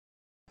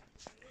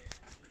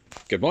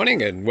Good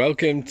morning and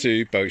welcome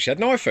to Boatshed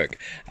Norfolk.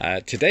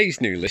 Today's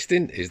new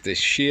listing is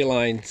this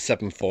Sheerline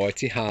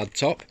 740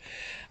 hardtop.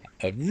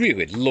 A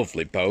really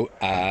lovely boat.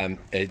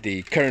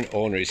 The current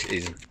owner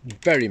is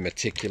very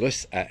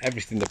meticulous.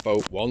 Everything the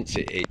boat wants,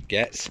 it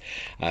gets.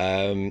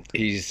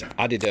 He's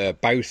added a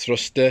bow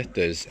thruster.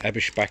 There's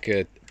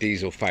Eberspacher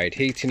diesel fired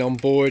heating on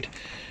board.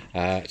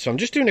 So I'm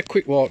just doing a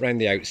quick walk around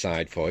the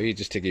outside for you,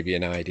 just to give you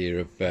an idea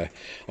of,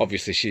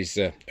 obviously she's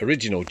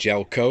original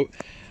gel coat.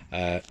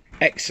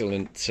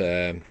 Excellent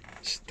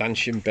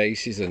stanchion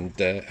bases and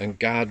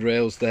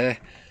guardrails there.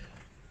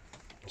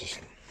 Just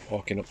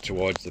walking up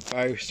towards the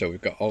bow. So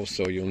we've got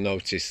also, you'll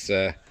notice,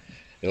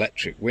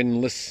 electric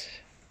windlass.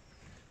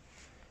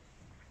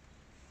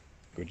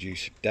 Good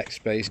use of deck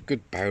space,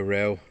 good bow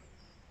rail.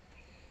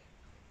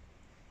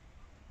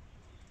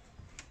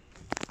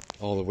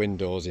 All the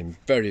windows in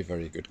very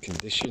good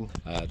condition.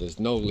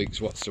 There's no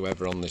leaks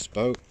whatsoever on this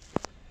boat.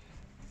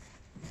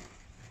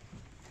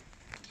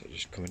 So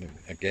just coming in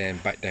again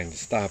back down the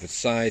starboard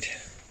side.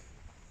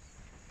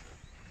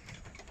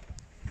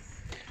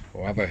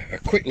 We'll have a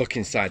quick look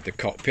inside the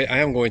cockpit. I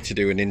am going to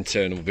do an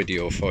internal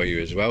video for you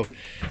as well,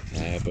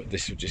 but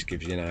this will just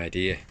give you an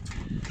idea.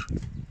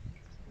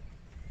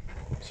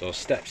 So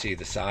steps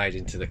either side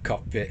into the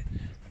cockpit,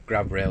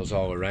 grab rails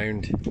all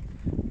around,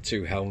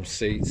 2 helm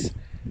seats.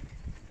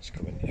 Just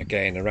coming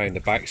again around the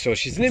back. So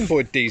she's an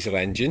inboard diesel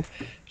engine.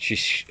 She's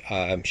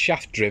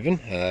shaft driven.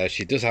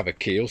 She does have a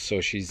keel,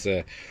 so she's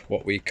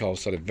what we call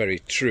sort of very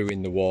true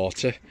in the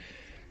water.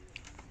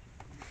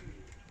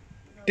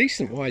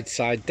 Decent wide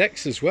side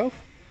decks as well.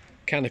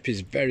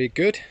 Canopy's very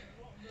good.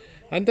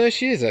 And there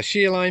she is, a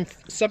Sheerline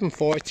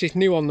 740,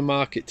 new on the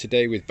market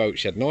today with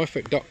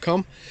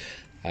boatshednorfolk.com.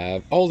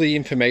 All the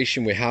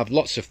information we have,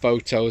 lots of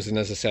photos, and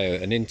as I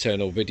say, an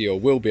internal video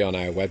will be on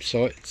our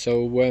website,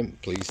 so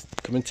please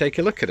come and take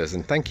a look at us,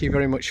 and thank you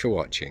very much for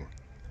watching.